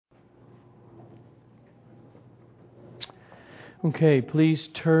Okay, please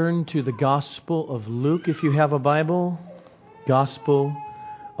turn to the Gospel of Luke if you have a Bible. Gospel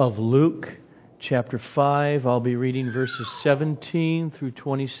of Luke, chapter 5. I'll be reading verses 17 through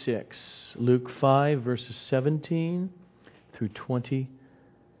 26. Luke 5, verses 17 through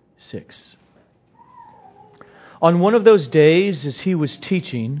 26. On one of those days, as he was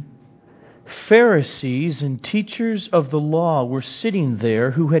teaching, Pharisees and teachers of the law were sitting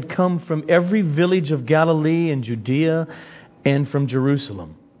there who had come from every village of Galilee and Judea and from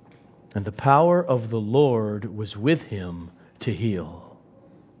Jerusalem. And the power of the Lord was with him to heal.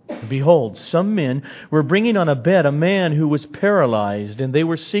 Behold, some men were bringing on a bed a man who was paralyzed, and they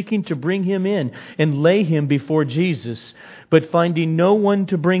were seeking to bring him in and lay him before Jesus. But finding no one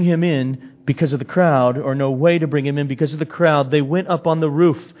to bring him in because of the crowd, or no way to bring him in because of the crowd, they went up on the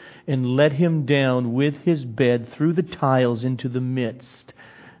roof and let him down with his bed through the tiles into the midst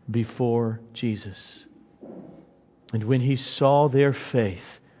before Jesus. And when he saw their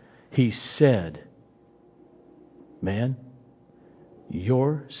faith, he said, "Man,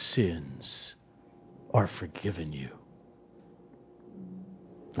 your sins are forgiven you."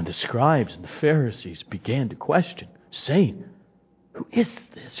 And the scribes and the Pharisees began to question, saying, "Who is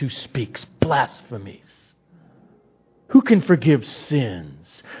this who speaks blasphemies? Who can forgive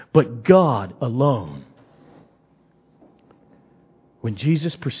sins but God alone?" When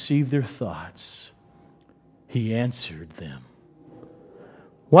Jesus perceived their thoughts, He answered them,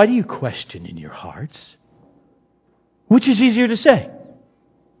 "Why do you question in your hearts? Which is easier to say,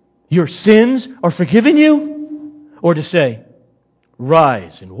 'Your sins are forgiven you,' or to say,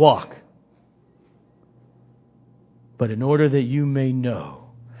 'Rise and walk'? But in order that you may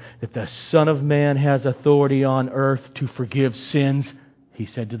know that the Son of Man has authority on earth to forgive sins," He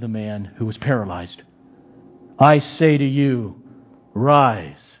said to the man who was paralyzed, "I say to you,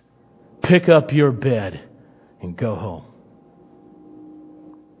 rise, pick up your bed, and go home."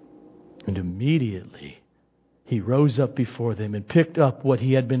 And immediately he rose up before them and picked up what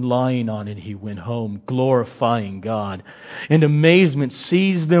he had been lying on, and he went home, glorifying God. And amazement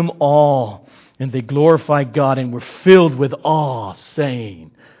seized them all, and they glorified God and were filled with awe, saying,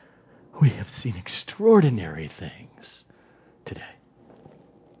 "We have seen extraordinary things today."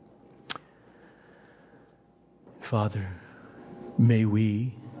 Father, may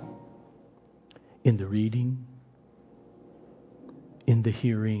we, in the reading, in the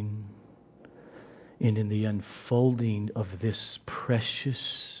hearing, and in the unfolding of this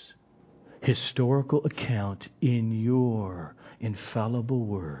precious historical account in your infallible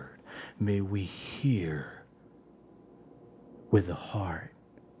word, may we hear with the heart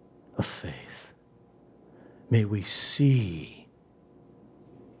of faith. May we see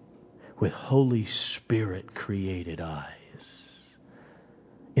with Holy Spirit created eyes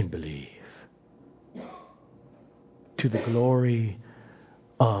and believe. To the glory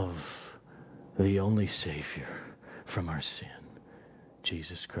of the only Savior from our sin,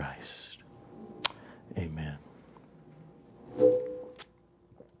 Jesus Christ. Amen.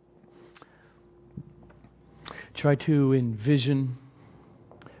 Try to envision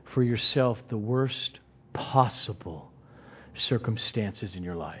for yourself the worst possible circumstances in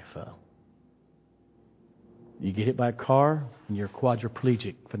your life. You get hit by a car and you're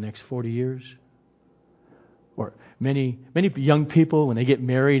quadriplegic for the next 40 years. Or many young people, when they get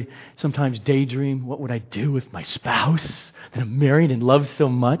married, sometimes daydream, what would I do if my spouse that I'm married and love so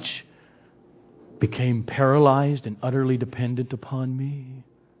much became paralyzed and utterly dependent upon me?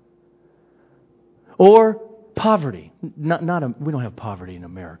 Or poverty. We don't have poverty in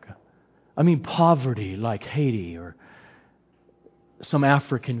America. I mean poverty like Haiti or some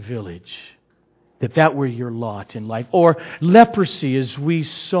African village. That were your lot in life. Or leprosy, as we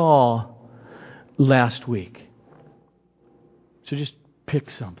saw last week. So just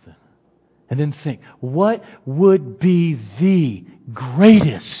pick something and then think, what would be the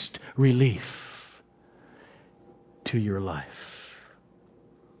greatest relief to your life?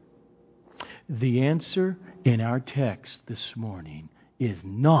 The answer in our text this morning is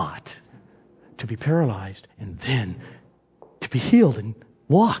not to be paralyzed and then to be healed and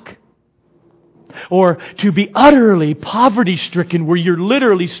walk. Or to be utterly poverty-stricken where you're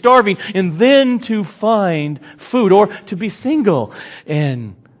literally starving and then to find food. Or to be single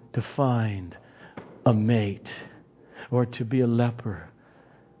and to find a mate. Or to be a leper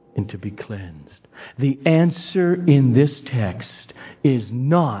and to be cleansed. The answer in this text is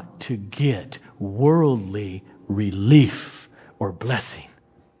not to get worldly relief or blessing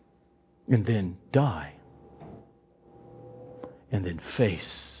and then die and then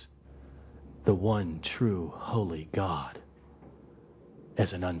face the one true holy God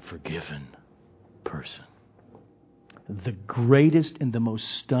as an unforgiven person. The greatest and the most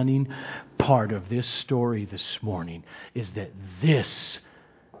stunning part of this story this morning is that this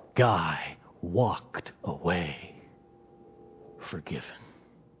guy walked away forgiven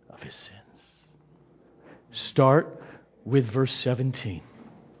of his sins. Start with verse 17.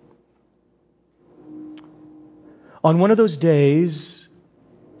 On one of those days,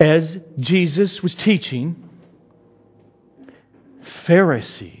 as Jesus was teaching,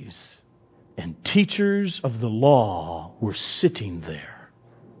 Pharisees and teachers of the law were sitting there,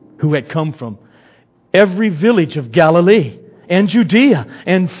 who had come from every village of Galilee and Judea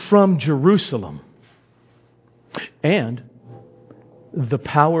and from Jerusalem. And the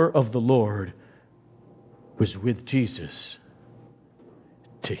power of the Lord was with Jesus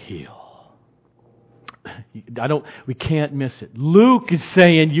to heal. We can't miss it. Luke is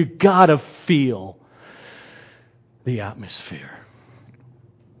saying you gotta feel the atmosphere.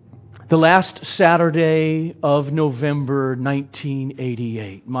 The last Saturday of November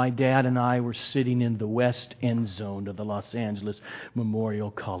 1988, my dad and I were sitting in the west end zone of the Los Angeles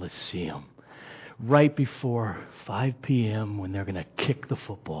Memorial Coliseum right before 5 p.m. when they're going to kick the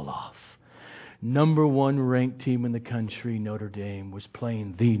football off. Number 1 ranked team in the country, Notre Dame, was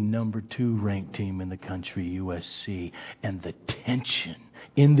playing the number 2 ranked team in the country, USC, and the tension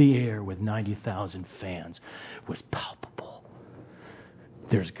in the air with 90,000 fans was palpable.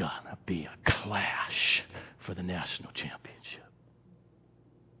 There's got to be a clash for the national championship.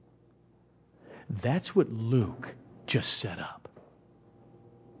 That's what Luke just set up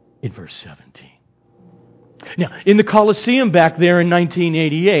in verse 17. Now, in the Colosseum back there in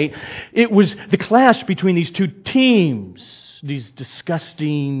 1988, it was the clash between these two teams, these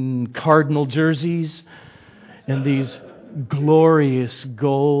disgusting cardinal jerseys and these glorious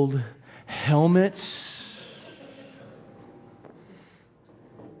gold helmets.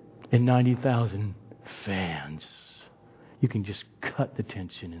 And 90,000 fans. You can just cut the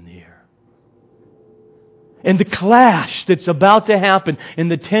tension in the air. And the clash that's about to happen and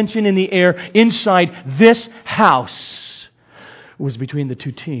the tension in the air inside this house was between the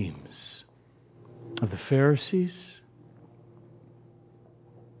two teams of the Pharisees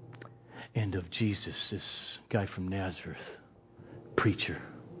and of Jesus, this guy from Nazareth, preacher,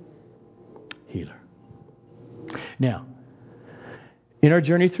 healer. Now, in our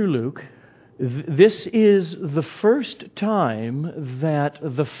journey through Luke, this is the first time that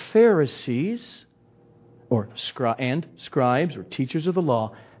the Pharisees or scribes or teachers of the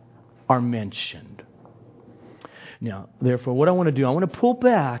law are mentioned. Now, therefore, what I want to do, I want to pull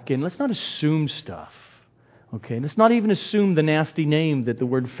back and let's not assume stuff. Okay, let's not even assume the nasty name that the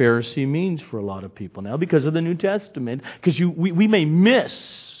word Pharisee means for a lot of people now because of the New Testament, because we may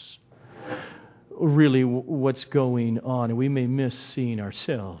miss really what's going on, and we may miss seeing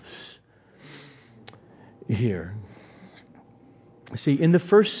ourselves here. See, in the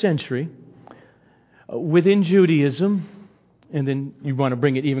first century, within Judaism, and then you want to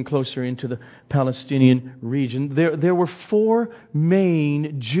bring it even closer into the Palestinian region, there were 4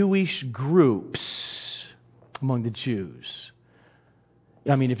 main Jewish groups among the Jews.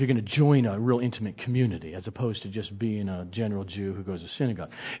 I mean, if you're going to join a real intimate community, as opposed to just being a general Jew who goes to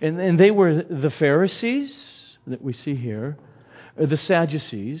synagogue. And they were the Pharisees, that we see here, the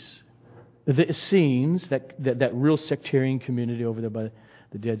Sadducees, the Essenes, that real sectarian community over there by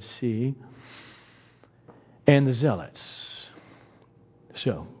the Dead Sea, and the Zealots.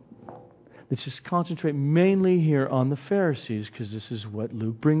 So, let's just concentrate mainly here on the Pharisees, because this is what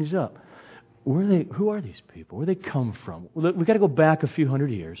Luke brings up. Who are these people? Where do they come from? We've got to go back a few hundred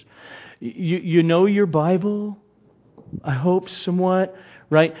years. You know your Bible, I hope, somewhat,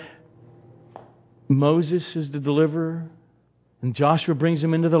 right? Moses is the deliverer, and Joshua brings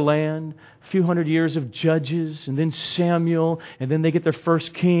them into the land. A few hundred years of Judges, and then Samuel, and then they get their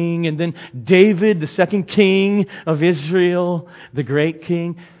first king, and then David, the second king of Israel, the great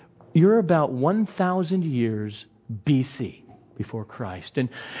king. You're about 1,000 years BC. Before Christ. And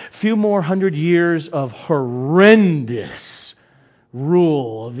a few more hundred years of horrendous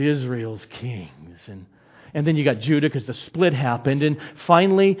rule of Israel's kings. And then you got Judah because the split happened. And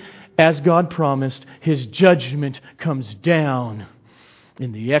finally, as God promised, His judgment comes down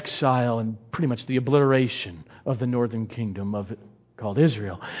in the exile and pretty much the obliteration of the northern kingdom called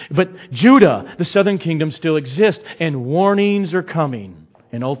Israel. But Judah, the southern kingdom, still exists, and warnings are coming.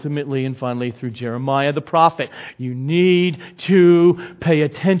 And ultimately and finally through Jeremiah the prophet, you need to pay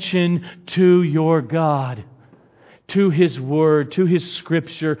attention to your God, to His Word, to His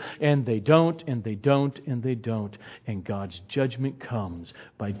Scripture, and they don't, and they don't, and they don't. And God's judgment comes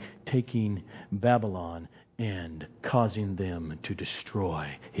by taking Babylon and causing them to destroy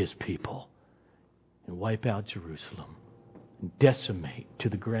His people. and wipe out Jerusalem, and decimate to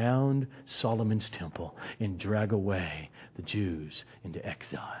the ground Solomon's temple, and drag away the Jews into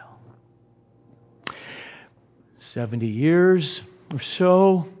exile. 70 years or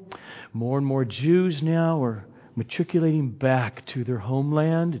so, more and more Jews now are matriculating back to their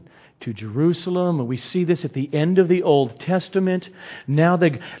homeland, to Jerusalem. And we see this at the end of the Old Testament. Now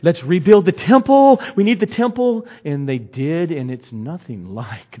let's rebuild the temple. We need the temple. And they did, and it's nothing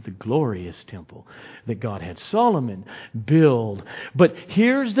like the glorious temple that God had Solomon build. But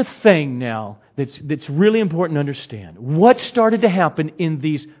here's the thing now that's really important to understand. What started to happen in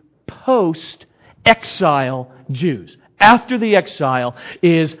these post-exile Jews, after the exile,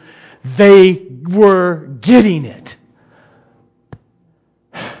 is they were getting it.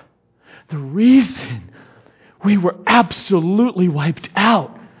 The reason we were absolutely wiped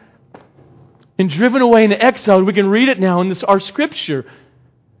out and driven away into exile, we can read it now in our Scripture,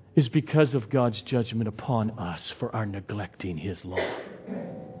 is because of God's judgment upon us for our neglecting His law.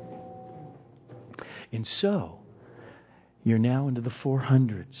 And so, you're now into the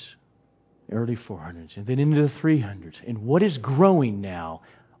 400s, early 400s, and then into the 300s. And what is growing now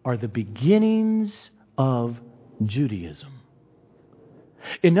are the beginnings of Judaism.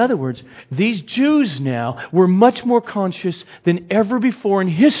 In other words, these Jews now were much more conscious than ever before in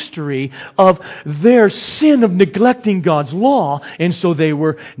history of their sin of neglecting God's law, and so they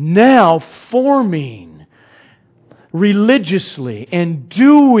were now forming religiously and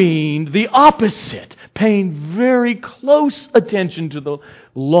doing the opposite, paying very close attention to the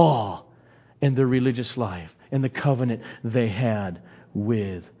law and their religious life and the covenant they had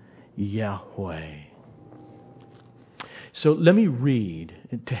with Yahweh. So let me read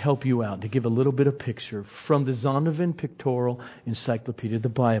to help you out, to give a little bit of picture from the Zondervan Pictorial Encyclopedia of the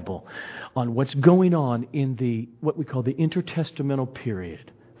Bible on what's going on in what we call the intertestamental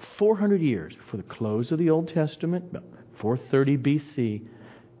period. 400 years before the close of the Old Testament, 430 BC,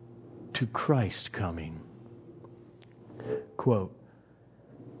 to Christ coming. Quote,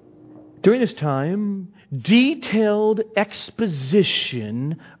 during this time, detailed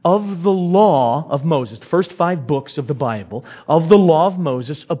exposition of the law of Moses, the first 5 books of the Bible, of the law of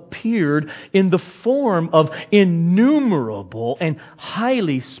Moses, appeared in the form of innumerable and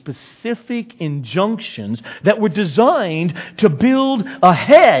highly specific injunctions that were designed to build a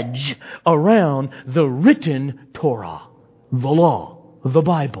hedge around the written Torah, the law, the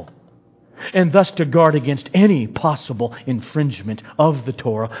Bible, and thus to guard against any possible infringement of the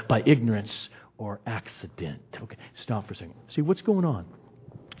Torah by ignorance or accident. Okay, stop for a second. See, what's going on?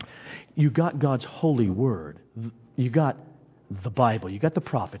 You got God's holy word. You got the Bible. You got the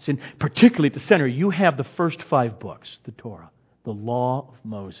prophets. And particularly at the center, you have the first 5 books, the Torah, the law of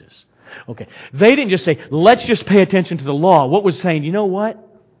Moses. Okay, they didn't just say, let's just pay attention to the law. What was saying, you know what?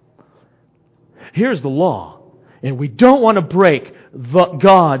 Here's the law. And we don't want to break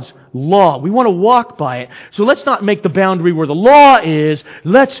God's law. We want to walk by it. So let's not make the boundary where the law is.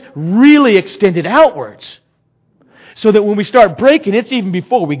 Let's really extend it outwards. So that when we start breaking, it's even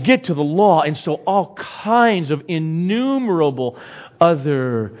before we get to the law. And so all kinds of innumerable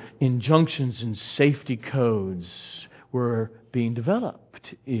other injunctions and safety codes were being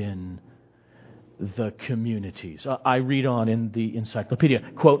developed in the communities. I read on in the encyclopedia,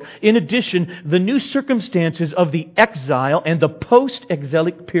 quote, in addition, the new circumstances of the exile and the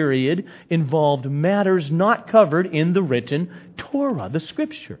post-exilic period involved matters not covered in the written Torah, the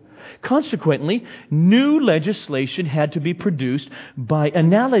Scripture. Consequently, new legislation had to be produced by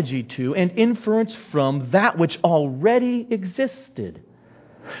analogy to and inference from that which already existed.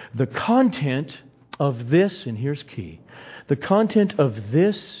 The content of this, and here's key, the content of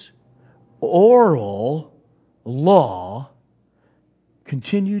this oral law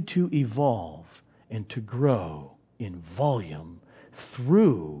continued to evolve and to grow in volume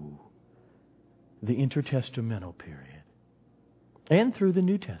through the intertestamental period and through the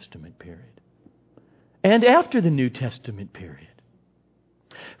New Testament period and after the New Testament period.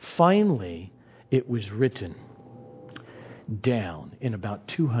 Finally, it was written down in about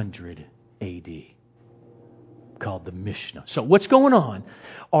 200 AD, called the Mishnah. So what's going on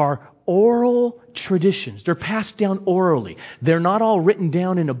are oral traditions. They're passed down orally. They're not all written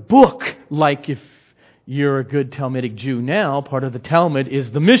down in a book, like if you're a good Talmudic Jew now, part of the Talmud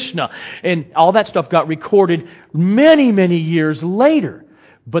is the Mishnah. And all that stuff got recorded many, many years later.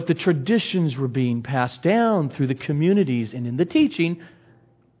 But the traditions were being passed down through the communities and in the teaching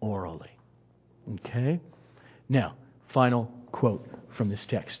orally. Okay? Now, final quote from this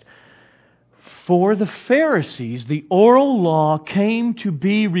text. For the Pharisees, the oral law came to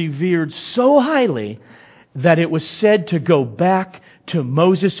be revered so highly that it was said to go back to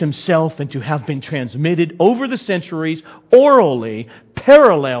Moses himself and to have been transmitted over the centuries orally,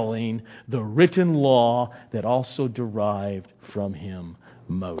 paralleling the written law that also derived from him,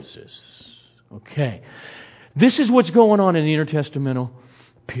 Moses. Okay. This is what's going on in the intertestamental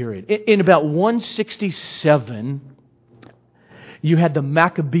period. In about 167, you had the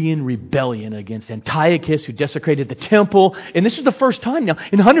Maccabean rebellion against Antiochus, who desecrated the temple. And this is the first time now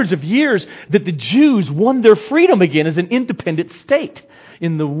in hundreds of years that the Jews won their freedom again as an independent state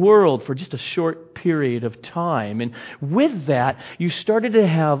in the world for just a short period of time. And with that, you started to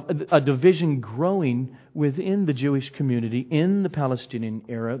have a division growing within the Jewish community in the Palestinian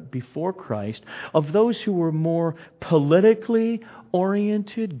era before Christ of those who were more politically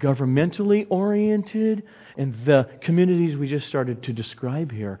oriented, governmentally oriented, and the communities we just started to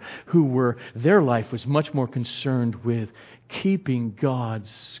describe here, their life was much more concerned with keeping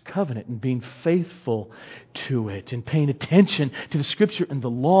God's covenant and being faithful to it and paying attention to the Scripture and the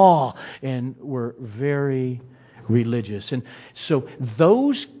law, and were very religious. And so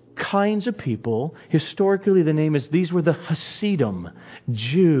those kinds of people, historically these were the Hasidim,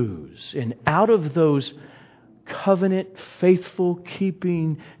 Jews. And out of those covenant, faithful,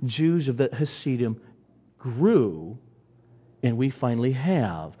 keeping Jews of the Hasidim grew, and we finally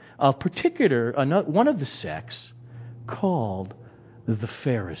have one of the sects called the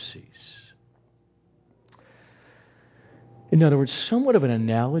Pharisees. In other words, somewhat of an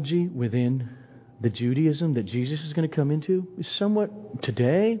analogy within the Judaism that Jesus is going to come into is somewhat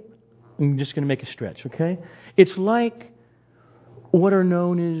today. I'm just going to make a stretch, okay? It's like what are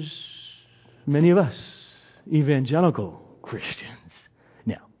known as, many of us, evangelical Christians.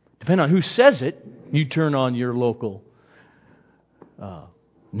 Now, depending on who says it, you turn on your local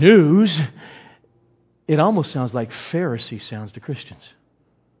news, it almost sounds like Pharisee sounds to Christians.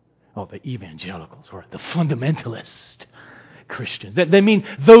 Oh, the evangelicals or the fundamentalist Christians. They mean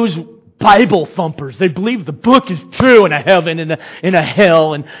those Bible thumpers. They believe the book is true and a heaven and a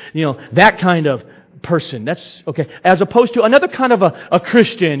hell and that kind of person. That's okay. As opposed to another kind of a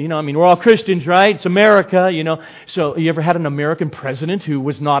Christian. We're all Christians, right? It's America, So you ever had an American president who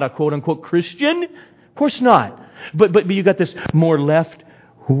was not a quote-unquote Christian? Of course not. But you got this more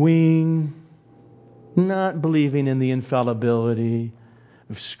left-wing, not believing in the infallibility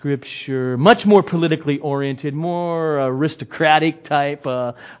of Scripture, much more politically oriented, more aristocratic type,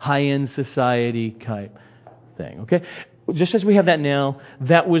 high-end society type thing. Okay? Just as we have that now,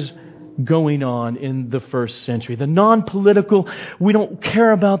 that was going on in the first century. The non-political, we don't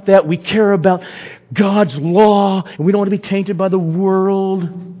care about that. We care about God's law, and we don't want to be tainted by the world.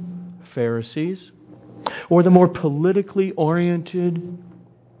 Pharisees. Or the more politically oriented,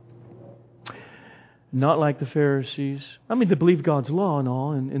 not like the Pharisees. They believe God's law and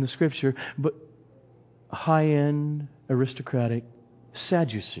all in the Scripture, but high-end, aristocratic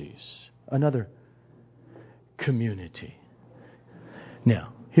Sadducees, another community.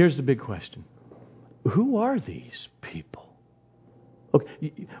 Now, here's the big question. Who are these people?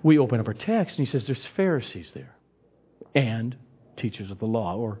 Okay, we open up our text and he says there's Pharisees there and teachers of the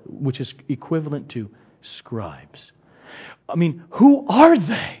law, which is equivalent to scribes. Who are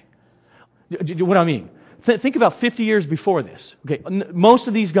they? What I mean? Think about 50 years before this. Okay, most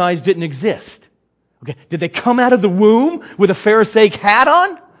of these guys didn't exist. Okay, did they come out of the womb with a Pharisaic hat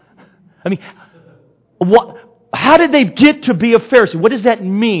on? What? How did they get to be a Pharisee? What does that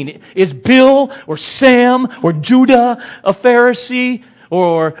mean? Is Bill or Sam or Judah a Pharisee?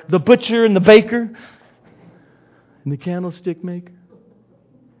 Or the butcher and the baker and the candlestick maker?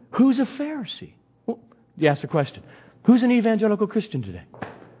 Who's a Pharisee? Well, you ask the question. Who's an evangelical Christian today?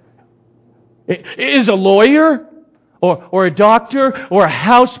 Is a lawyer or a doctor or a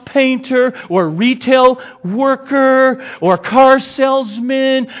house painter or a retail worker or a car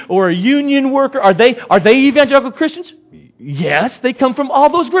salesman or a union worker, are they evangelical Christians? Yes, they come from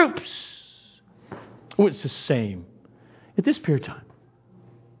all those groups. Oh, it's the same at this period of time.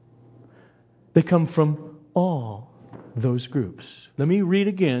 They come from all those groups. Let me read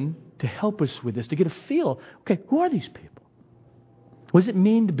again to help us with this, to get a feel. Okay, who are these people? What does it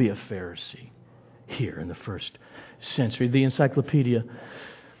mean to be a Pharisee here in the first century? The encyclopedia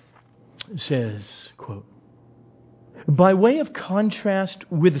says, quote, by way of contrast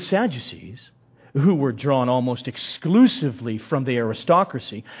with the Sadducees, who were drawn almost exclusively from the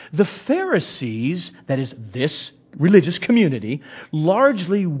aristocracy, the Pharisees, that is this religious community,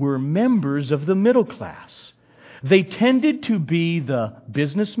 largely were members of the middle class. They tended to be the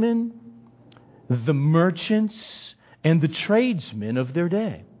businessmen, the merchants, and the tradesmen of their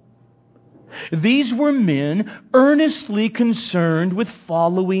day. These were men earnestly concerned with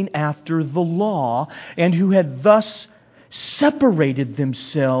following after the law, and who had thus separated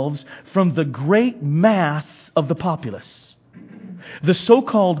themselves from the great mass of the populace. The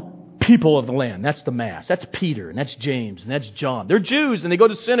so-called people of the land, that's the mass. That's Peter, and that's James, and that's John. They're Jews, and they go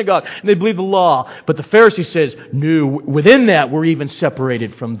to synagogue, and they believe the law. But the Pharisee says, no, within that, we're even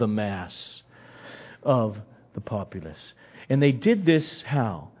separated from the mass of the populace. And they did this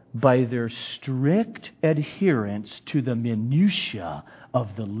how? By their strict adherence to the minutiae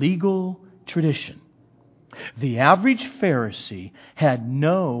of the legal tradition. The average Pharisee had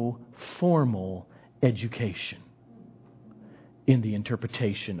no formal education in the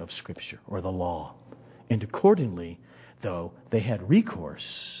interpretation of Scripture or the law. And accordingly, though, they had recourse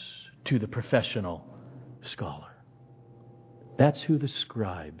to the professional scholar. That's who the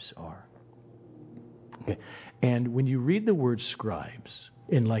scribes are. Okay. And when you read the word scribes,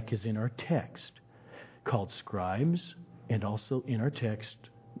 and like is in our text, called scribes, and also in our text,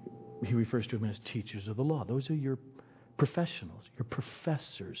 he refers to them as teachers of the law. Those are your professionals, your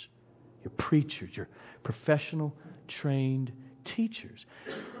professors, your preachers, your professional trained teachers.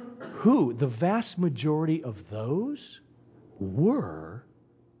 Who, the vast majority of those, were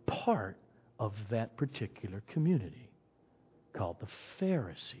part of that particular community called the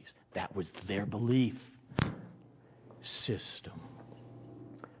Pharisees. That was their belief system.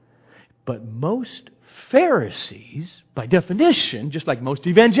 But most Pharisees, by definition, just like most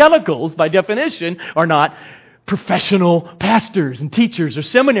evangelicals, by definition, are not professional pastors and teachers or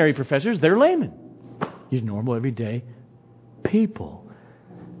seminary professors. They're laymen. You're normal, everyday people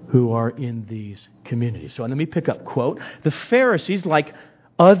who are in these communities. So let me pick up, quote, the Pharisees, like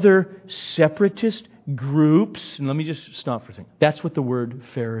other separatist groups, and let me just stop for a second. That's what the word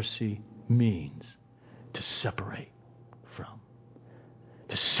Pharisee means, to separate from.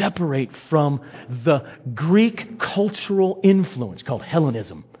 To separate from the Greek cultural influence called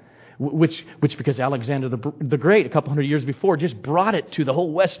Hellenism, which because Alexander the Great, a couple hundred years before, just brought it to the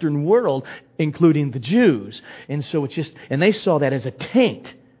whole Western world, including the Jews. And so it's just, and they saw that as a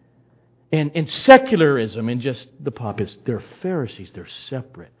taint. And secularism and just the populace, they're Pharisees, they're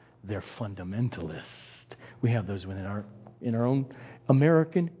separate, they're fundamentalists. We have those in our own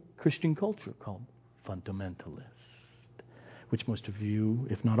American Christian culture called fundamentalists, which most of you,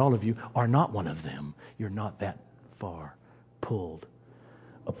 if not all of you, are not one of them. You're not that far pulled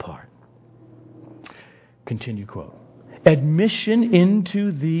apart. Continue quote. Admission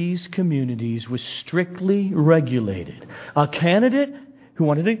into these communities was strictly regulated. A candidate who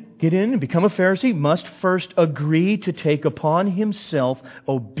wanted to get in and become a Pharisee must first agree to take upon himself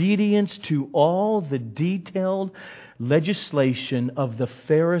obedience to all the detailed legislation of the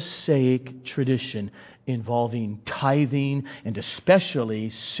Pharisaic tradition involving tithing and especially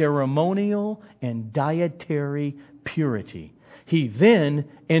ceremonial and dietary purity. He then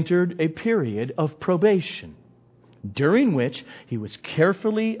entered a period of probation, during which he was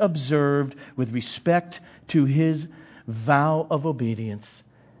carefully observed with respect to his vow of obedience.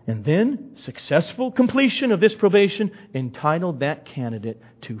 And then, successful completion of this probation entitled that candidate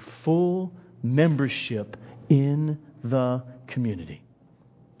to full membership in the community.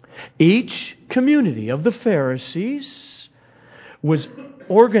 Each community of the Pharisees was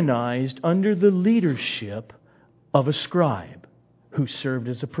organized under the leadership of a scribe who served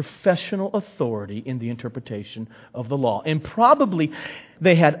as a professional authority in the interpretation of the law. And probably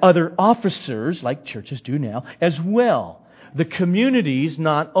they had other officers, like churches do now, as well. The communities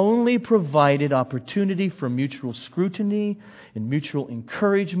not only provided opportunity for mutual scrutiny and mutual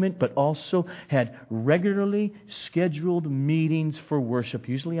encouragement, but also had regularly scheduled meetings for worship,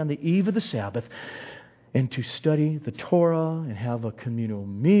 usually on the eve of the Sabbath, and to study the Torah and have a communal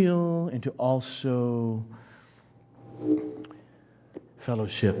meal, and to also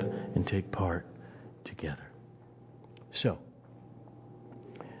fellowship and take part together. So,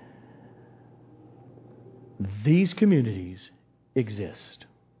 these communities exist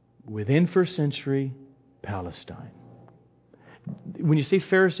within first century Palestine. When you say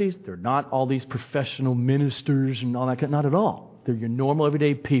Pharisees, they're not all these professional ministers and all that. Not at all. They're your normal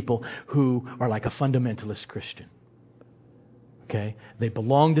everyday people who are like a fundamentalist Christian. Okay? They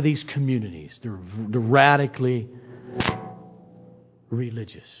belong to these communities. They're radically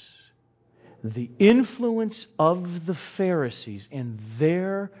religious. The influence of the Pharisees and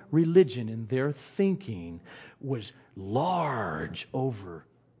their religion and their thinking was large over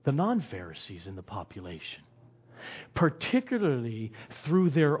the non-Pharisees in the population, particularly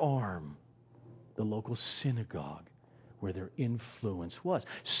through their arm, the local synagogue, where their influence was.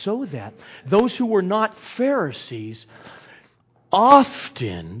 So that those who were not Pharisees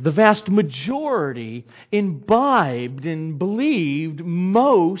often, the vast majority, imbibed and believed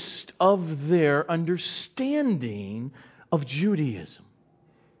most of their understanding of Judaism,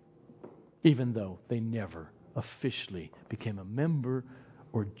 even though they never officially became a member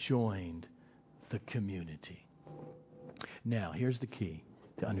or joined the community. Now, here's the key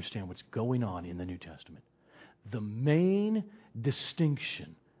to understand what's going on in the New Testament. The main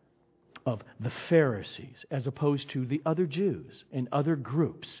distinction of the Pharisees as opposed to the other Jews and other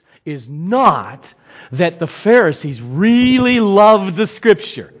groups is not that the Pharisees really loved the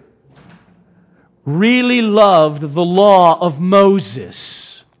Scripture, really loved the law of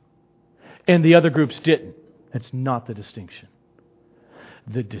Moses, and the other groups didn't. That's not the distinction.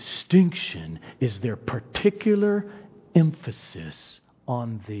 The distinction is their particular emphasis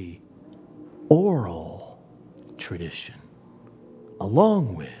on the oral tradition,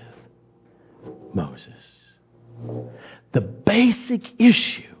 along with Moses. The basic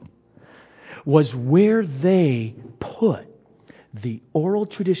issue was where they put the oral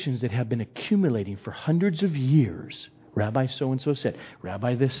traditions that have been accumulating for hundreds of years. Rabbi so-and-so said,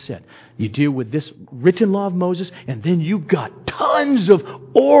 Rabbi this said. You deal with this written law of Moses, and then you've got tons of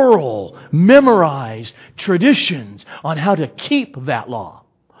oral, memorized traditions on how to keep that law.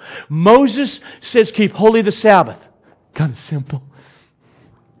 Moses says keep holy the Sabbath. Kind of simple.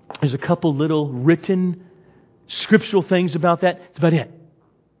 There's a couple little written scriptural things about that. That's about it.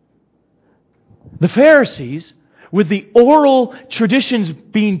 The Pharisees, with the oral traditions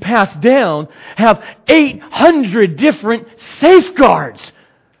being passed down, have 800 different safeguards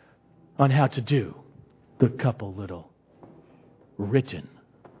on how to do the couple little written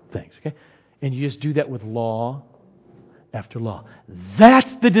things. Okay? And you just do that with law after law.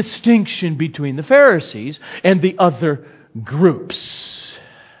 That's the distinction between the Pharisees and the other groups.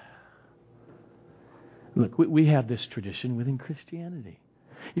 Look, we have this tradition within Christianity.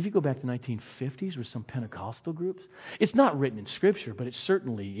 If you go back to the 1950s with some Pentecostal groups, it's not written in Scripture, but it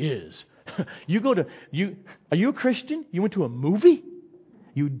certainly is. Are you a Christian? You went to a movie?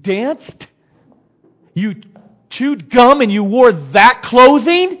 You danced? You chewed gum and you wore that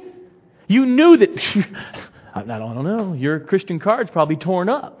clothing? You knew that... I don't know. Your Christian card's probably torn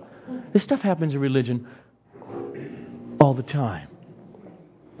up. This stuff happens in religion all the time.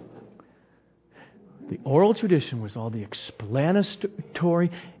 The oral tradition was all the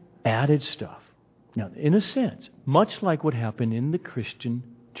explanatory, added stuff. Now, in a sense, much like what happened in the Christian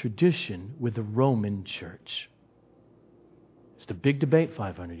tradition with the Roman Church. It's the big debate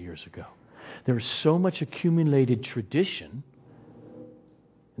 500 years ago. There was so much accumulated tradition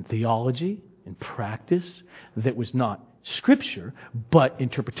and theology and practice that was not Scripture, but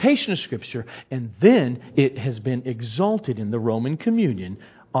interpretation of Scripture, and then it has been exalted in the Roman communion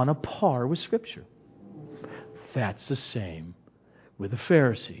on a par with Scripture. That's the same with the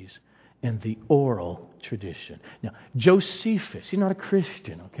Pharisees and the oral tradition. Now, Josephus, he's not a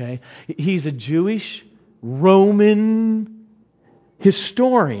Christian, okay? He's a Jewish Roman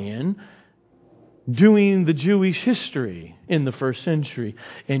historian doing the Jewish history in the first century.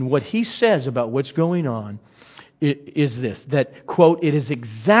 And what he says about what's going on is this, that, quote, it is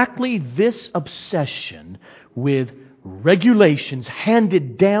exactly this obsession with regulations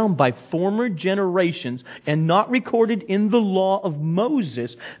handed down by former generations and not recorded in the law of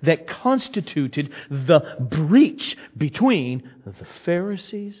Moses that constituted the breach between the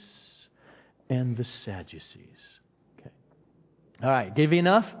Pharisees and the Sadducees. Okay. All right, gave you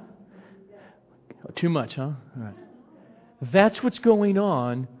enough? Too much, huh? All right. That's what's going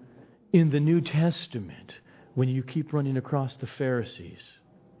on in the New Testament when you keep running across the Pharisees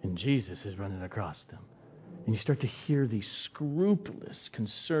and Jesus is running across them. And you start to hear the scrupulous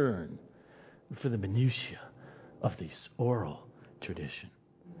concern for the minutiae of this oral tradition.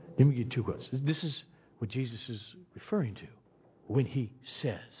 Let me give you two quotes. This is what Jesus is referring to when He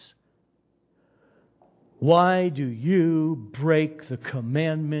says, "Why do you break the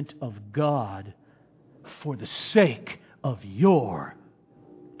commandment of God for the sake of your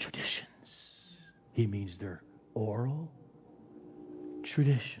traditions?" He means their oral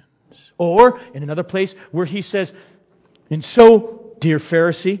traditions. Or, in another place where He says, "And so, dear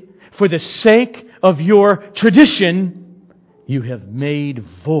Pharisee, for the sake of your tradition, you have made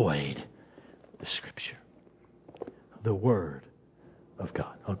void the Scripture, the Word of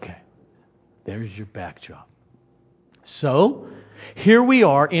God." Okay, there's your backdrop. So, here we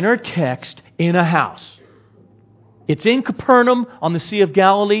are in our text in a house. It's in Capernaum on the Sea of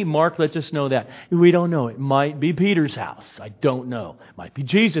Galilee. Mark lets us know that. We don't know. It might be Peter's house. I don't know. It might be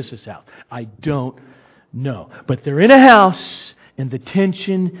Jesus' house. I don't know. But they're in a house and the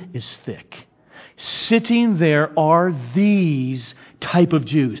tension is thick. Sitting there are these type of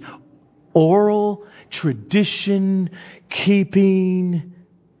Jews. Oral, tradition-keeping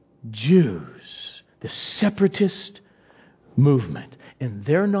Jews. The separatist movement. And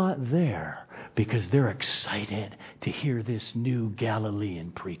they're not there because they're excited to hear this new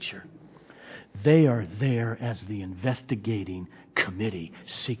Galilean preacher. They are there as the investigating committee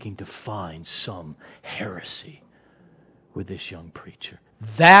seeking to find some heresy with this young preacher.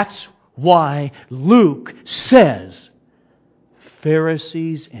 That's why Luke says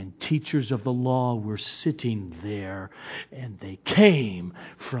Pharisees and teachers of the law were sitting there, and they came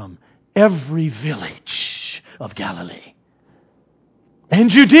from every village of Galilee and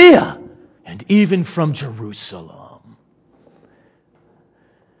Judea, and even from Jerusalem.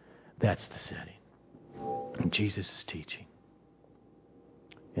 That's the setting. And Jesus is teaching.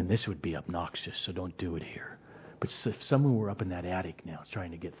 And this would be obnoxious, so don't do it here. But if someone were up in that attic now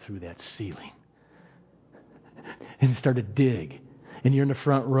trying to get through that ceiling and start to dig, and you're in the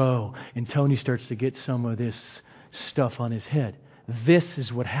front row, and Tony starts to get some of this stuff on his head, this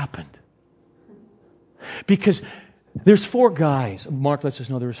is what happened. Because there's 4 guys, Mark lets us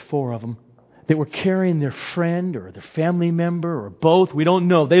know there's 4 of them, that were carrying their friend or their family member or both. We don't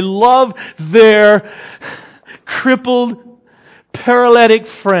know. They love their crippled, paralytic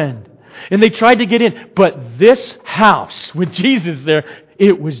friend. And they tried to get in. But this house with Jesus there,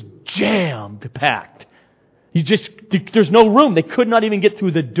 it was jammed packed. There's no room. They could not even get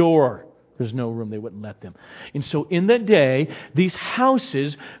through the door. There's no room. They wouldn't let them. And so in the day, these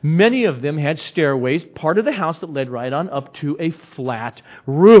houses, many of them had stairways, part of the house that led right on up to a flat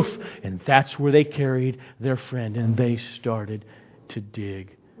roof. And that's where they carried their friend. And they started to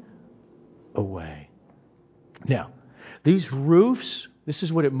dig away. Now, these roofs, this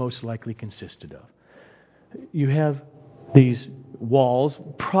is what it most likely consisted of. You have these walls,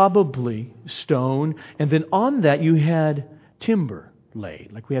 probably stone, and then on that you had timber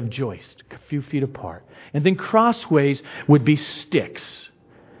laid, like we have joist, a few feet apart. And then crossways would be sticks.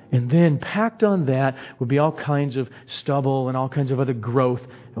 And then packed on that would be all kinds of stubble and all kinds of other growth.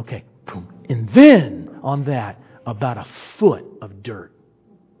 Okay, boom. And then on that, about a foot of dirt.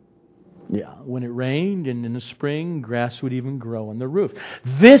 Yeah, when it rained and in the spring, grass would even grow on the roof.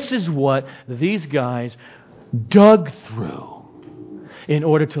 This is what these guys dug through in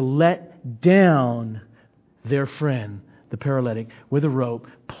order to let down their friend, the paralytic, with a rope,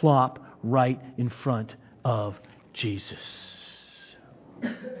 plop right in front of Jesus.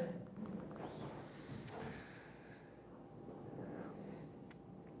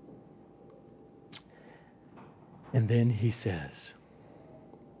 And then he says,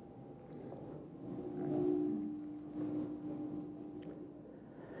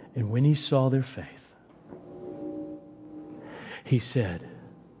 and when he saw their faith, he said,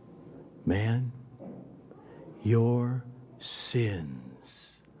 "Man, your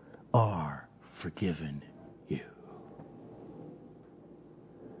sins are forgiven you."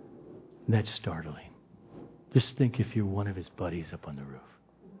 And that's startling. Just think if you're one of his buddies up on the roof.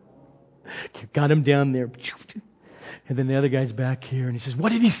 You got him down there. And then the other guy's back here and he says,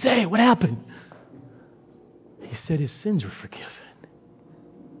 "What did he say? What happened?" He said his sins were forgiven.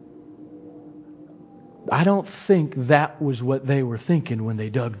 I don't think that was what they were thinking when they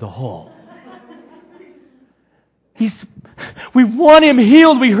dug the hole. We want him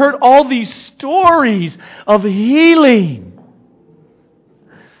healed. We heard all these stories of healing.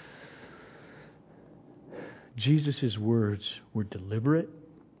 Jesus' words were deliberate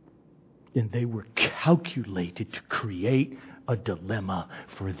and they were calculated to create a dilemma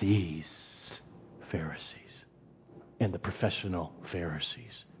for these Pharisees and the professional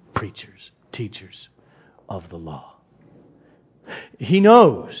Pharisees, preachers, teachers of the law. He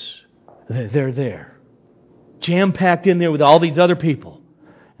knows that they're there, jam-packed in there with all these other people,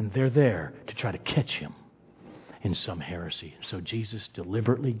 and they're there to try to catch him in some heresy. So Jesus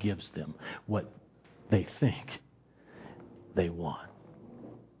deliberately gives them what they think they want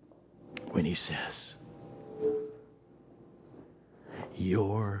when he says,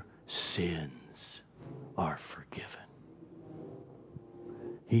 "Your sins are forgiven."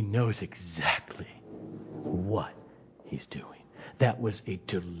 He knows exactly what he's doing. That was a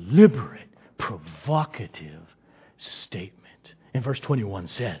deliberate, provocative statement. And verse 21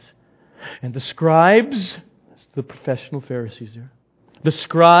 says, and the scribes, that's the professional Pharisees there, the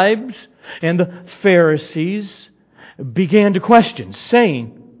scribes and the Pharisees began to question,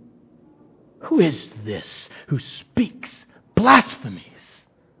 saying, "Who is this who speaks blasphemies,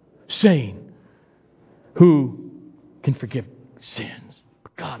 saying, who can forgive sins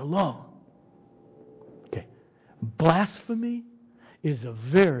but God alone?" Okay. Blasphemy is a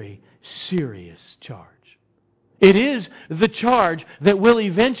very serious charge. It is the charge that will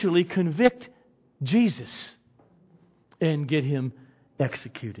eventually convict Jesus and get Him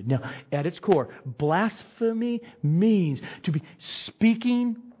executed. Now, at its core, blasphemy means to be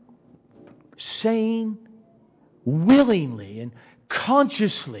speaking, saying willingly and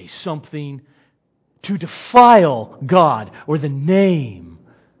consciously something to defile God or the name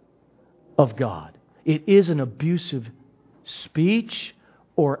of God. It is an abusive speech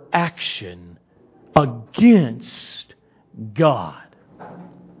or action against God.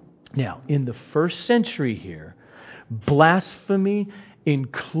 Now, in the first century here, blasphemy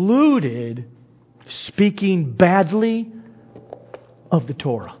included speaking badly of the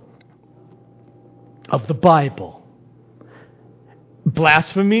Torah, of the Bible.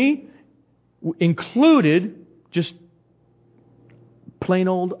 Blasphemy included just plain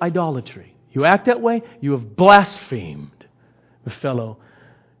old idolatry. You act that way, you have blasphemed a fellow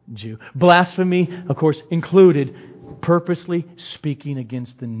Jew. Blasphemy, of course, included purposely speaking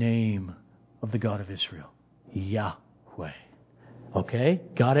against the name of the God of Israel, Yahweh. Okay,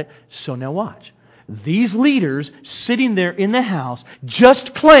 got it? So now watch. These leaders sitting there in the house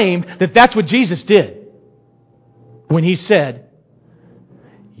just claimed that that's what Jesus did when He said,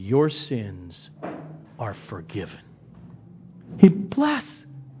 "Your sins are forgiven." He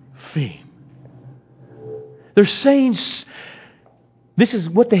blasphemed. They're saying this is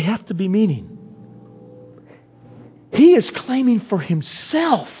what they have to be meaning. He is claiming for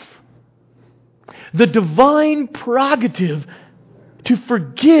Himself the divine prerogative to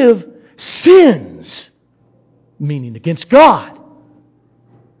forgive sins, meaning against God.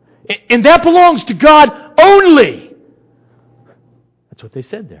 And that belongs to God only. That's what they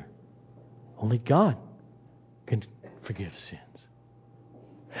said there. Only God can forgive sins.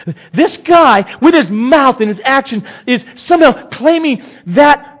 This guy, with his mouth and his action, is somehow claiming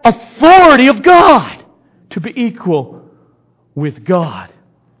that authority of God to be equal with God.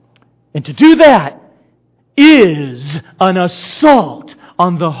 And to do that is an assault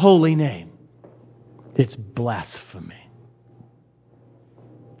on the holy name. It's blasphemy.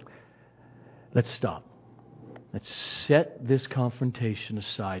 Let's stop. Let's set this confrontation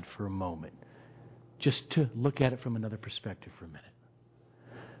aside for a moment, just to look at it from another perspective for a minute.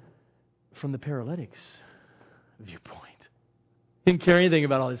 From the paralytic's viewpoint. He didn't care anything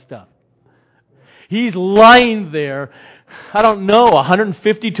about all this stuff. He's lying there. I don't know,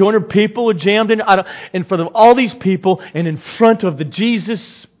 150, 200 people are jammed in. In front of all these people and in front of the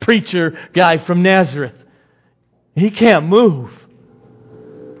Jesus preacher guy from Nazareth. He can't move.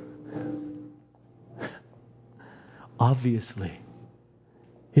 Obviously,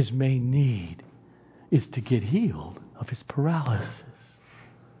 his main need is to get healed of his paralysis.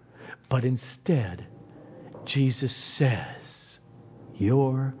 But instead, Jesus says,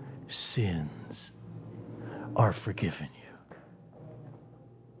 "Your sins are forgiven you."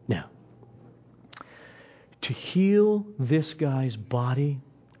 Now, to heal this guy's body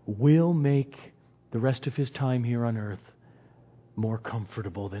will make the rest of his time here on earth more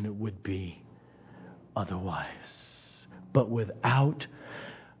comfortable than it would be otherwise. But without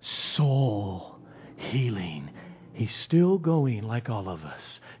soul healing, he's still going, like all of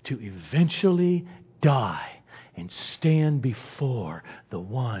us, to eventually die and stand before the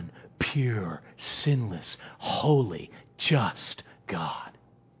one pure, sinless, holy, just God.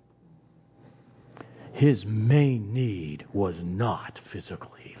 His main need was not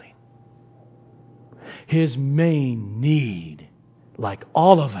physical healing. His main need, like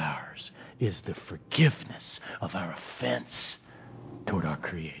all of ours, is the forgiveness of our offense toward our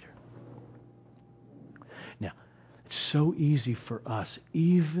Creator. Now, it's so easy for us,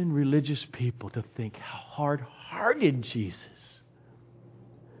 even religious people, to think how hard-hearted Jesus.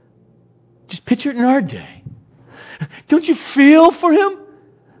 Just picture it in our day. Don't you feel for Him?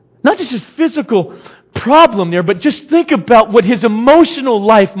 Not just His physical problem there, but just think about what His emotional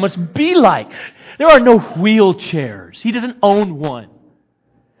life must be like. There are no wheelchairs. He doesn't own one.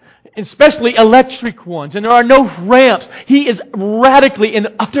 Especially electric ones. And there are no ramps. He is radically and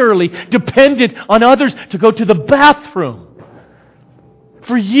utterly dependent on others to go to the bathroom.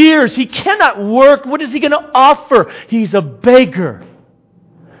 For years, he cannot work. What is he going to offer? He's a beggar.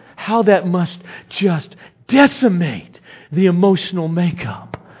 How that must just decimate the emotional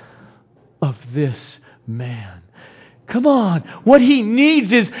makeup of this man. Come on. What he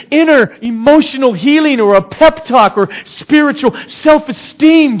needs is inner emotional healing or a pep talk or spiritual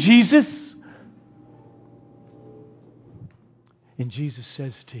self-esteem, Jesus. And Jesus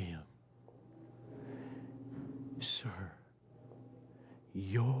says to him, "Sir,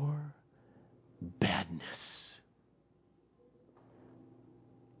 your badness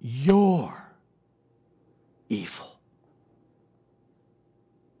your evil.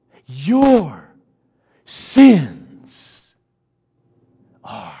 Your sins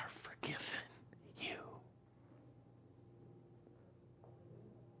are forgiven you.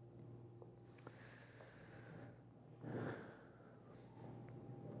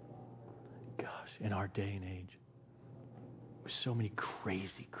 Gosh, in our day and age, with so many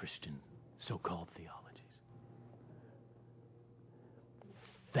crazy Christian so-called theologies,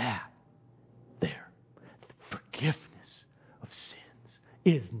 that there, forgiveness of sins,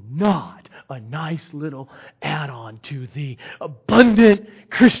 is not a nice little add-on to the abundant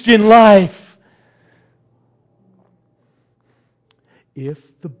Christian life. If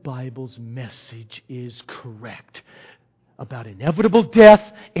the Bible's message is correct about inevitable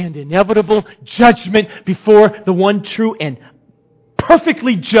death and inevitable judgment before the one true and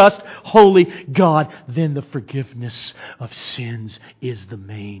perfectly just, holy God, then the forgiveness of sins is the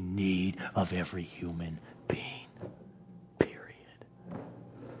main need of every human being. Period.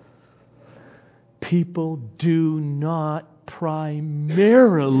 People do not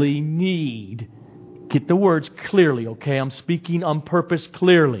primarily need, get the words clearly, okay? I'm speaking on purpose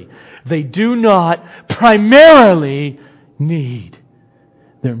clearly. They do not primarily need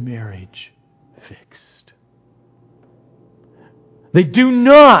their marriage fixed. They do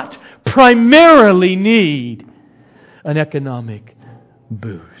not primarily need an economic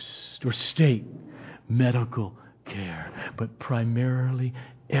boost or state medical care, but primarily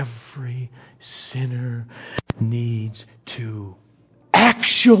every sinner needs to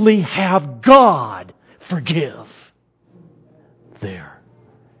actually have God forgive their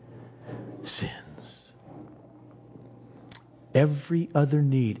sins. Every other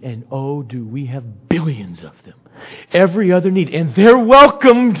need, and oh, do we have billions of them. Every other need, and they're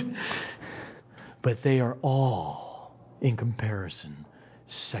welcomed, but they are all, in comparison,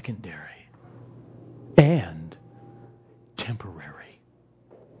 secondary and temporary.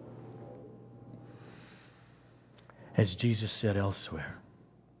 As Jesus said elsewhere,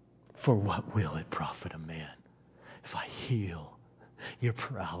 for what will it profit a man if I heal your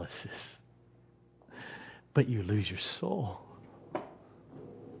paralysis, but you lose your soul?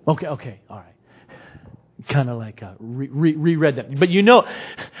 Okay, all right. Kind of like reread that. But you know,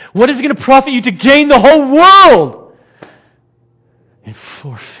 what is it going to profit you to gain the whole world and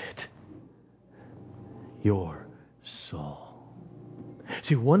forfeit your soul?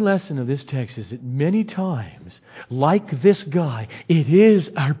 See, one lesson of this text is that many times, like this guy, it is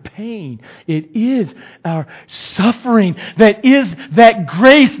our pain, it is our suffering that is that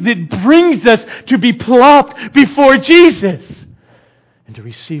grace that brings us to be plopped before Jesus and to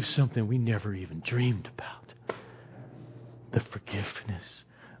receive something we never even dreamed about. The forgiveness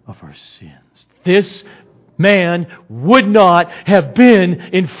of our sins. This man would not have been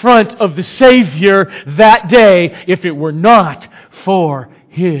in front of the Savior that day if it were not for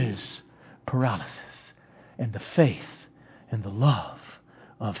his paralysis and the faith and the love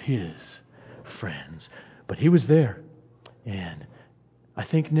of his friends. But he was there, and I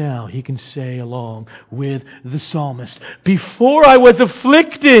think now he can say along with the psalmist, before I was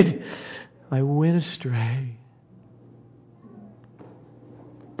afflicted, I went astray.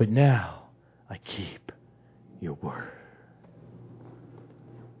 But now I keep your word.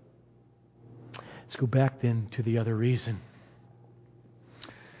 Let's go back then to the other reason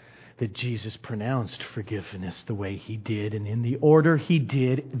that Jesus pronounced forgiveness the way He did and in the order He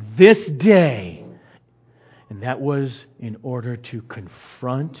did this day. And that was in order to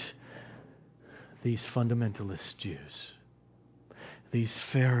confront these fundamentalist Jews, these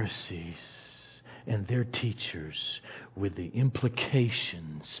Pharisees and their teachers with the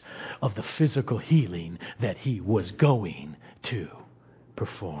implications of the physical healing that He was going to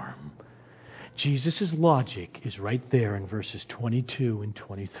perform. Jesus' logic is right there in verses 22 and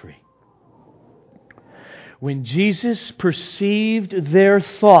 23. When Jesus perceived their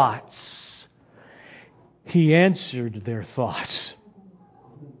thoughts, He answered their thoughts.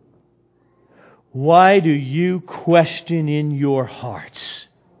 Why do you question in your hearts?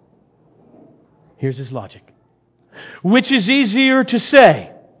 Here's His logic. Which is easier to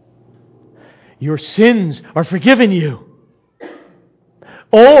say, your sins are forgiven you,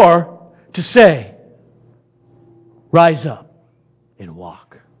 or to say, rise up and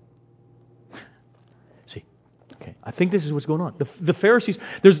walk? See, okay, I think this is what's going on. The Pharisees,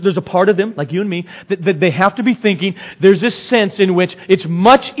 there's a part of them, like you and me, that they have to be thinking, there's this sense in which it's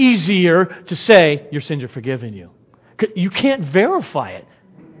much easier to say, your sins are forgiven you. You can't verify it.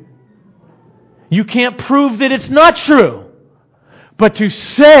 You can't prove that it's not true. But to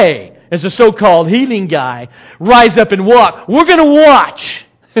say, as a so-called healing guy, rise up and walk, we're going to watch.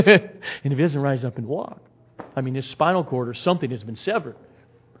 And if he doesn't rise up and walk, I mean, his spinal cord or something has been severed.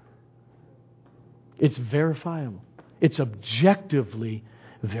 It's verifiable. It's objectively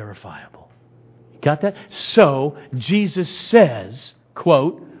verifiable. You got that? So, Jesus says,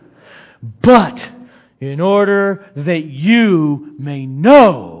 quote, "But in order that you may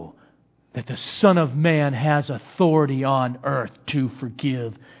know that the Son of Man has authority on earth to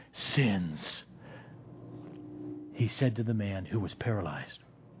forgive sins," He said to the man who was paralyzed,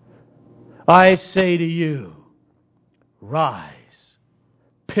 "I say to you, rise,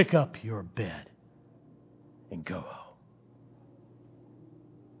 pick up your bed, and go home."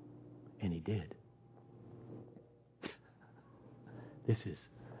 And he did. This is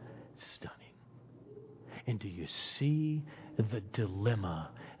stunning. And do you see the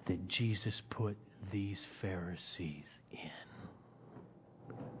dilemma that Jesus put these Pharisees in?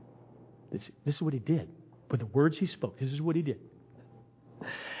 This is what He did. With the words He spoke, this is what He did.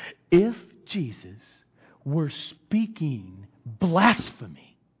 If Jesus were speaking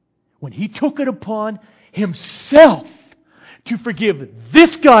blasphemy when He took it upon Himself to forgive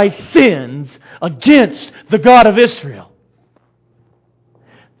this guy's sins against the God of Israel,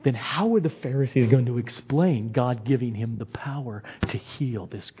 then how were the Pharisees going to explain God giving him the power to heal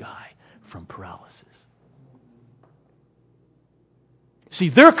this guy from paralysis? See,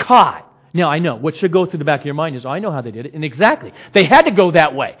 they're caught. Now, I know, what should go through the back of your mind is, I know how they did it. And exactly, they had to go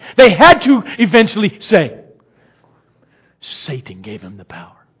that way. They had to eventually say, Satan gave him the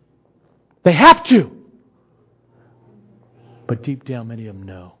power. They have to. But deep down, many of them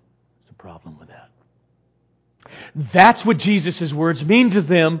know there's a problem with that. That's what Jesus' words mean to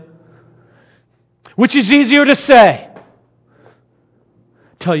them. Which is easier to say?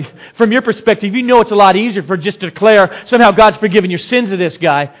 Tell you, from your perspective, you know it's a lot easier for just to declare somehow God's forgiven your sins to this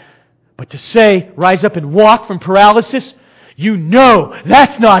guy. But to say, rise up and walk from paralysis, you know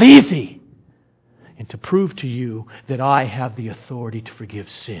that's not easy. And to prove to you that I have the authority to forgive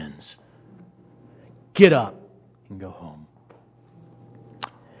sins, get up and go home.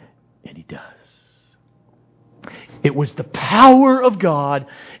 And he does. It was the power of God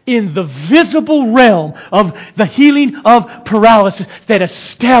in the visible realm of the healing of paralysis that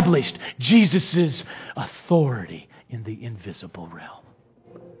established Jesus' authority in the invisible realm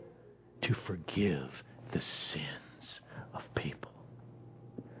to forgive the sins of people.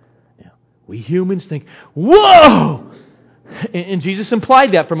 Now, we humans think, whoa! And Jesus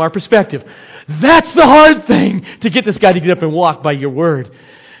implied that from our perspective. That's the hard thing, to get this guy to get up and walk by your word.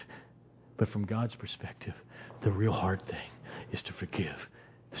 But from God's perspective, the real hard thing is to forgive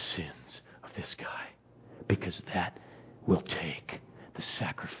the sins of this guy, because that will take the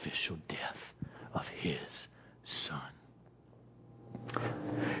sacrificial death of His Son.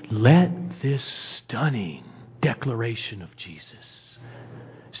 Let this stunning declaration of Jesus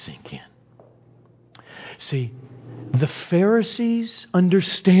sink in. See, the Pharisees'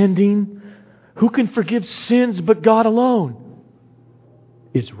 understanding who can forgive sins but God alone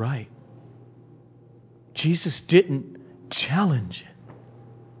is right. Jesus didn't challenge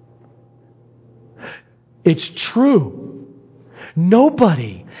it. It's true.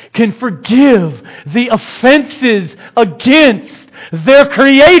 Nobody can forgive the offenses against their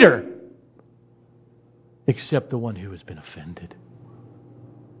Creator except the one who has been offended.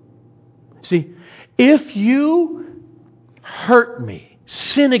 See, if you hurt me,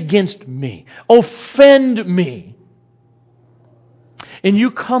 sin against me, offend me, and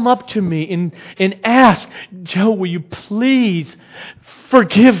you come up to me and ask, Joe, will you please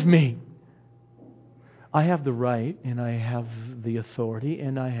forgive me? I have the right, and I have the authority,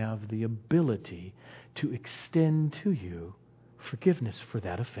 and I have the ability to extend to you forgiveness for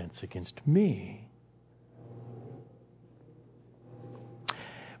that offense against me.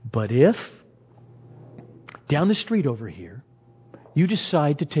 But if, down the street over here, you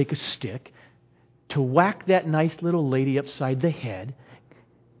decide to take a stick to whack that nice little lady upside the head,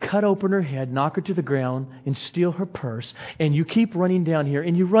 cut open her head, knock her to the ground, and steal her purse, and you keep running down here,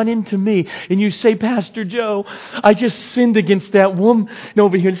 and you run into me, and you say, Pastor Joe, I just sinned against that woman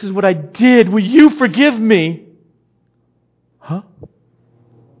over here. This is what I did. Will you forgive me? Huh?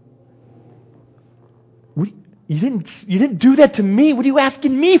 You didn't do that to me. What are you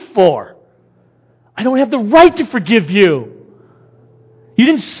asking me for? I don't have the right to forgive you. You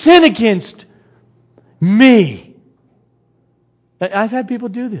didn't sin against me. I've had people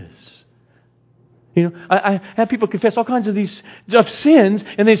do this. You know, I had people confess all kinds of sins,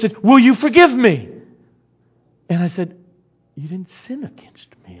 and they said, will you forgive me? And I said, you didn't sin against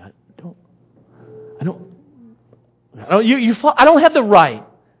me. I don't have the right.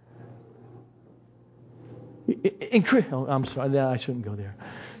 I'm sorry, I shouldn't go there.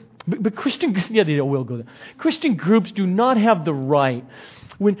 But Christian, yeah, they will go there. Christian groups do not have the right.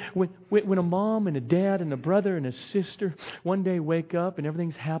 When a mom and a dad and a brother and a sister one day wake up and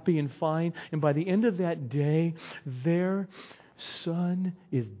everything's happy and fine, and by the end of that day, their son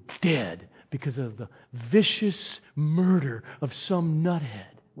is dead because of the vicious murder of some nuthead.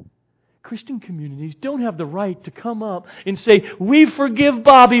 Christian communities don't have the right to come up and say, we forgive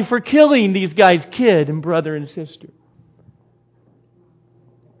Bobby for killing these guys' kid and brother and sister.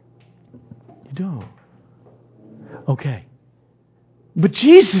 You don't. Okay. But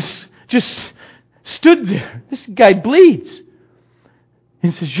Jesus just stood there. This guy bleeds.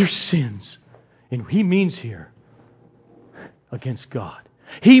 And says, your sins. And He means here against God.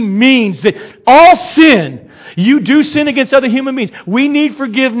 He means that all sin, you do sin against other human beings. We need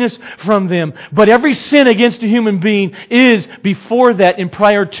forgiveness from them. But every sin against a human being is before that and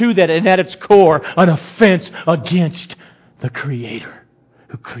prior to that and at its core an offense against the Creator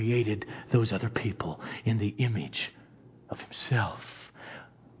who created those other people in the image of Himself.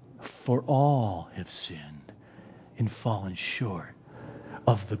 For all have sinned and fallen short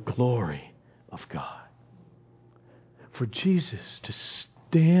of the glory of God. For Jesus to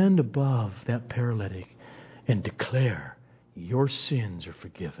stand above that paralytic and declare, your sins are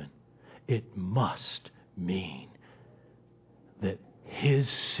forgiven, it must mean that his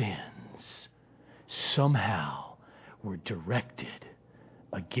sins somehow were directed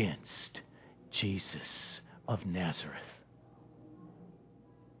against Jesus of Nazareth.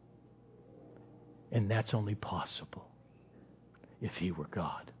 And that's only possible if He were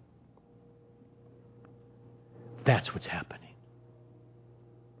God. That's what's happening.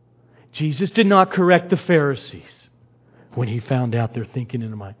 Jesus did not correct the Pharisees when He found out their thinking in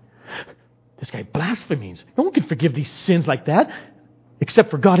their mind. This guy blasphemes. No one can forgive these sins like that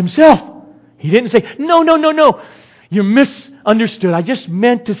except for God Himself. He didn't say, no. You're misunderstood. I just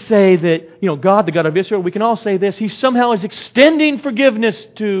meant to say that, God, the God of Israel, we can all say this. He somehow is extending forgiveness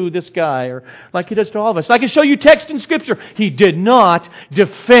to this guy, or like He does to all of us. I can show you text in Scripture. He did not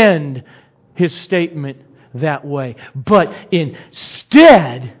defend His statement that way. But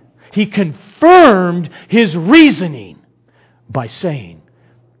instead, He confirmed His reasoning by saying,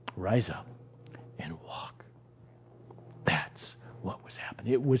 rise up and walk. That's what was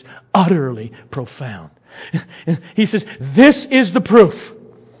happening. It was utterly profound. He says, this is the proof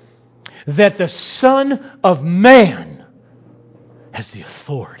that the Son of Man has the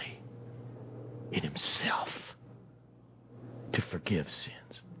authority in Himself to forgive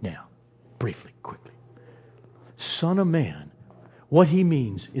sins. Now, briefly, quickly. Son of Man, what He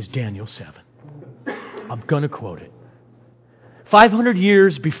means is Daniel 7. I'm going to quote it. 500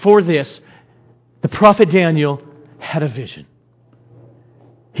 years before this, the prophet Daniel had a vision.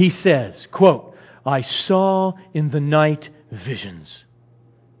 He says, quote, I saw in the night visions,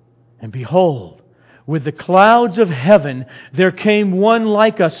 and behold, with the clouds of heaven there came one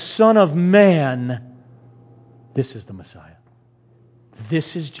like a son of man. This is the Messiah.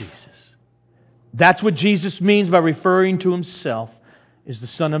 This is Jesus. That's what Jesus means by referring to Himself as the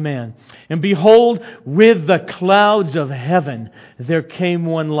Son of Man. And behold, with the clouds of heaven there came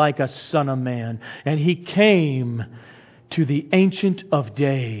one like a son of man. And He came to the Ancient of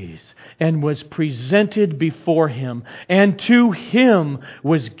Days and was presented before Him. And to Him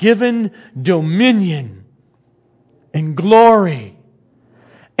was given dominion and glory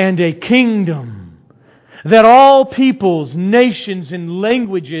and a kingdom, that all peoples, nations, and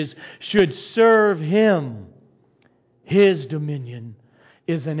languages should serve Him. His dominion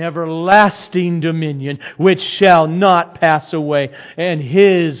is an everlasting dominion which shall not pass away, and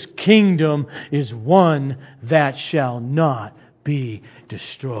His kingdom is one that shall not be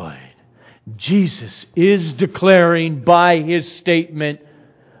destroyed. Jesus is declaring by His statement,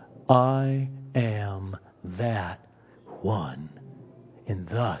 I am that one, and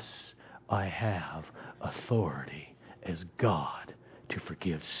thus I have authority as God to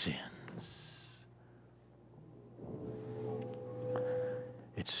forgive sins.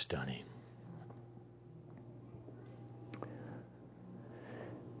 It's stunning.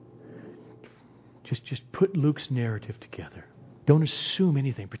 Just put Luke's narrative together. Don't assume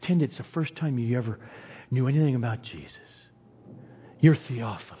anything. Pretend it's the first time you ever knew anything about Jesus. You're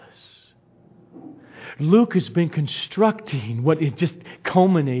Theophilus. Luke has been constructing what it just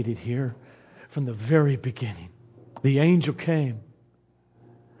culminated here from the very beginning. The angel came.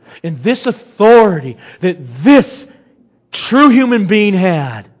 And this authority that this true human being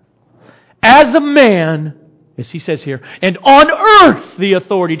had as a man, as he says here, and on earth the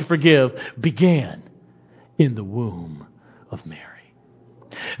authority to forgive began in the womb of Mary.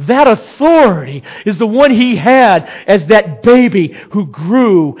 That authority is the one He had as that baby who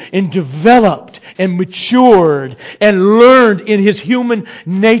grew and developed and matured and learned in his human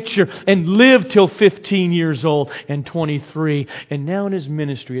nature and lived till 15 years old and 23. And now in His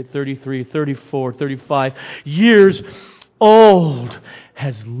ministry at 33, 34, 35 years old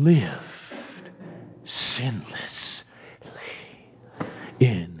has lived sinlessly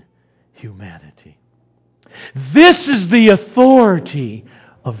in humanity. This is the authority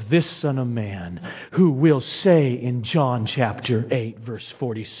of this Son of Man, who will say in John chapter 8, verse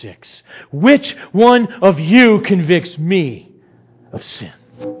 46, "Which one of you convicts me of sin?"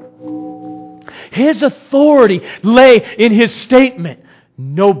 His authority lay in His statement,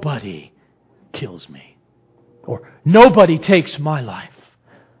 "Nobody kills me," or "Nobody takes my life,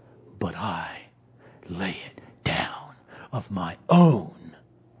 but I lay it down of my own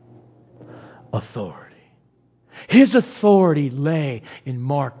authority." His authority lay in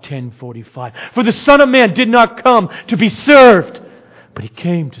Mark 10:45. "For the Son of Man did not come to be served, but He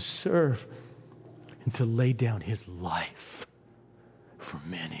came to serve and to lay down His life for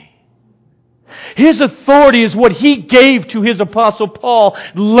many." His authority is what He gave to His Apostle Paul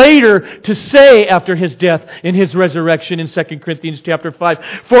later to say after His death and His resurrection in 2 Corinthians chapter 5.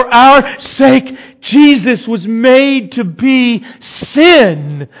 "For our sake Jesus was made to be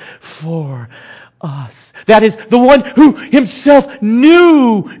sin for us." That is, the one who Himself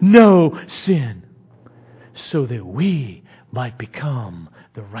knew no sin, so that we might become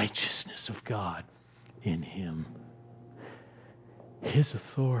the righteousness of God in Him. His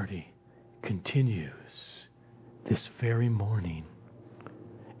authority continues this very morning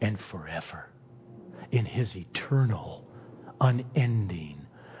and forever in His eternal, unending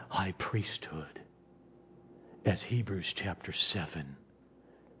high priesthood, as Hebrews chapter 7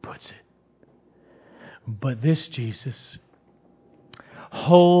 puts it. But this Jesus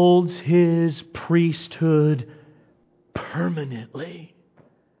holds His priesthood permanently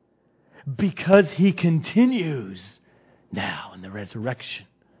because He continues now in the resurrection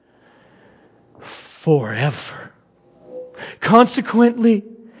forever. Consequently,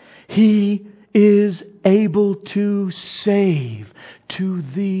 He is able to save to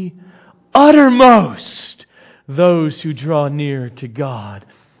the uttermost those who draw near to God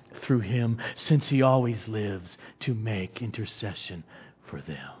through Him, since He always lives to make intercession for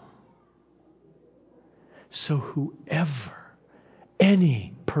them. So whoever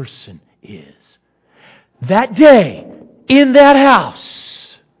any person is, that day in that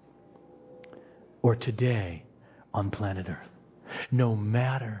house, or today on planet Earth, no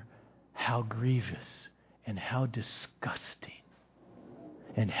matter how grievous and how disgusting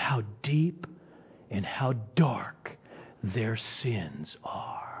and how deep and how dark their sins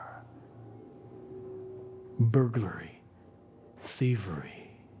are. Burglary, thievery,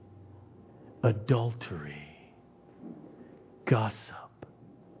 adultery, gossip,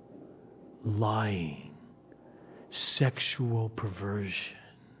 lying, sexual perversion,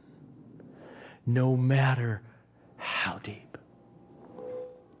 no matter how deep,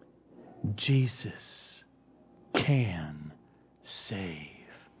 Jesus can save,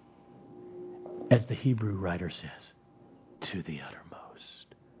 as the Hebrew writer says, to the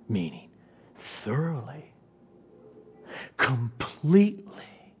uttermost, meaning thoroughly,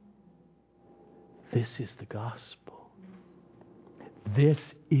 completely. This is the gospel. This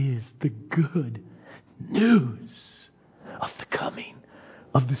is the good news of the coming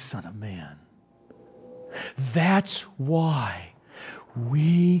of the Son of Man. That's why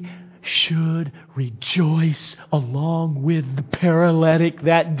we should rejoice along with the paralytic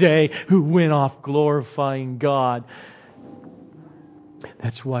that day who went off glorifying God.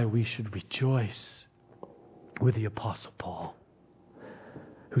 That's why we should rejoice with the Apostle Paul,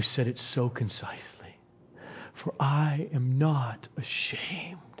 who said it so concisely. "For I am not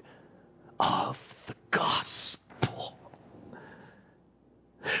ashamed of the gospel,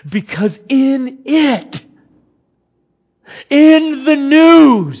 because in it, in the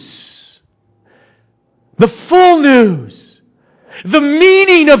news, the full news, the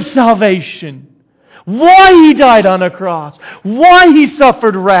meaning of salvation, why He died on a cross, why He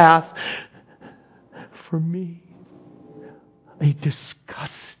suffered wrath for me, a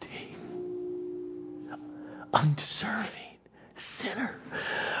disgusting, undeserving sinner."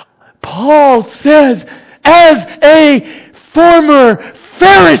 Paul says, as a former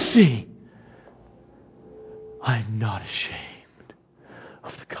Pharisee, I'm not ashamed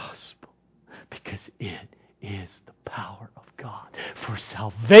of the gospel, because it is the power of God for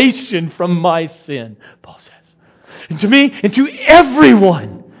salvation from my sin, Paul says. And to me and to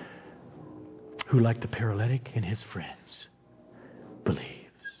everyone who, like the paralytic and his friends,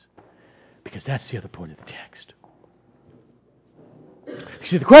 believes. Because that's the other point of the text. You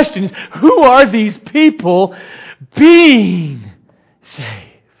see, the question is, who are these people being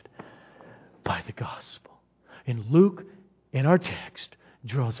saved by the gospel? And Luke, in our text,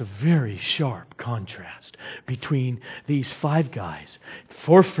 draws a very sharp contrast between these 5 guys,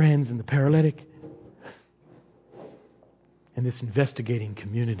 4 friends and the paralytic, and this investigating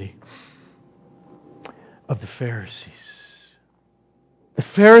community of the Pharisees. The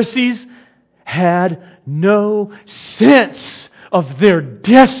Pharisees had no sense of their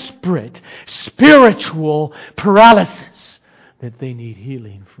desperate spiritual paralysis that they need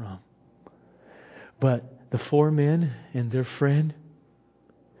healing from. But the 4 men and their friend,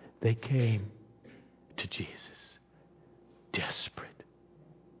 they came to Jesus desperate.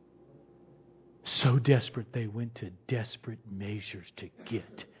 So desperate they went to desperate measures to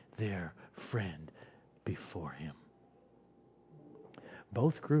get their friend before Him.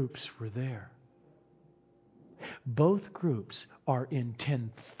 Both groups were there. Both groups are in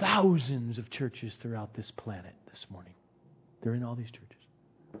 10,000s of churches throughout this planet this morning. They're in all these churches.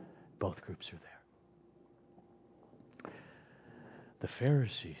 Both groups are there. The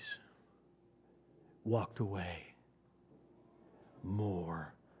Pharisees walked away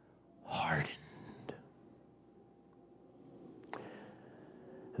more hardened.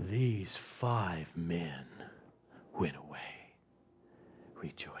 These 5 men went away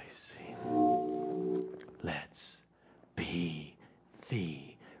rejoicing. Let's be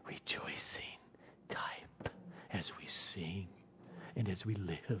the rejoicing type as we sing and as we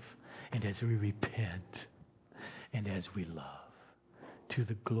live and as we repent and as we love, to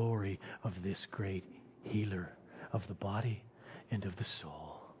the glory of this great healer of the body and of the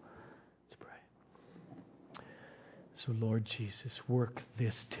soul. Let's pray. So, Lord Jesus, work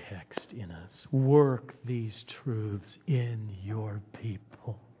this text in us. Work these truths in your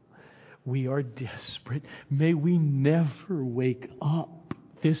people. We are desperate. May we never wake up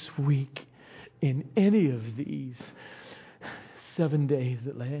this week in any of these 7 days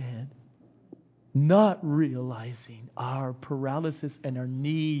that lay ahead, not realizing our paralysis and our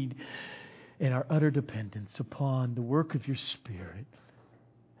need and our utter dependence upon the work of your Spirit,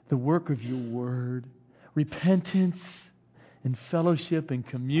 the work of your Word, repentance and fellowship and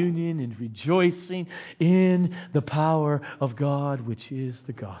communion and rejoicing in the power of God, which is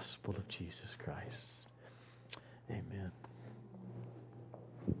the gospel of Jesus Christ. Amen.